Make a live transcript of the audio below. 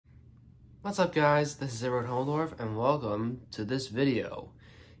What's up guys, this is Edward Holdorf and welcome to this video.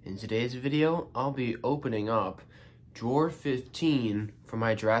 In today's video, I'll be opening up drawer 15 for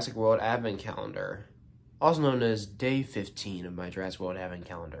my Jurassic World Advent Calendar, also known as day 15 of my Jurassic World Advent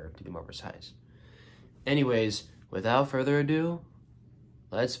Calendar, to be more precise. Anyways, without further ado,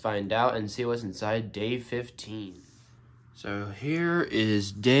 let's find out and see what's inside day 15. So here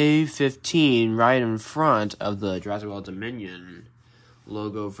is day 15 right in front of the Jurassic World Dominion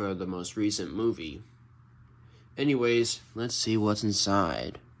logo for the most recent movie. Anyways, let's see what's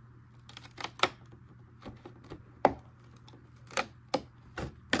inside.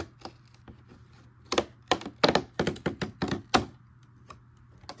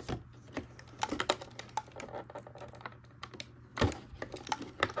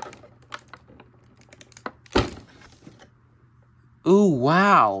 Ooh,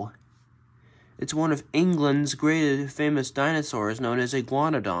 wow! It's one of England's greatest famous dinosaurs known as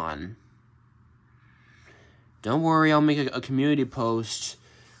Iguanodon. Don't worry, I'll make a community post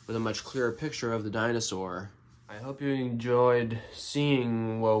with a much clearer picture of the dinosaur. I hope you enjoyed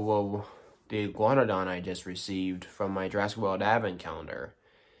seeing, the Iguanodon I just received from my Jurassic World Advent Calendar.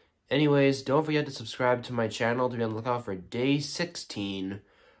 Anyways, don't forget to subscribe to my channel to be on the lookout for day 16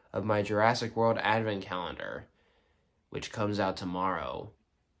 of my Jurassic World Advent Calendar, which comes out tomorrow.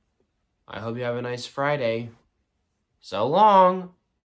 I hope you have a nice Friday. So long!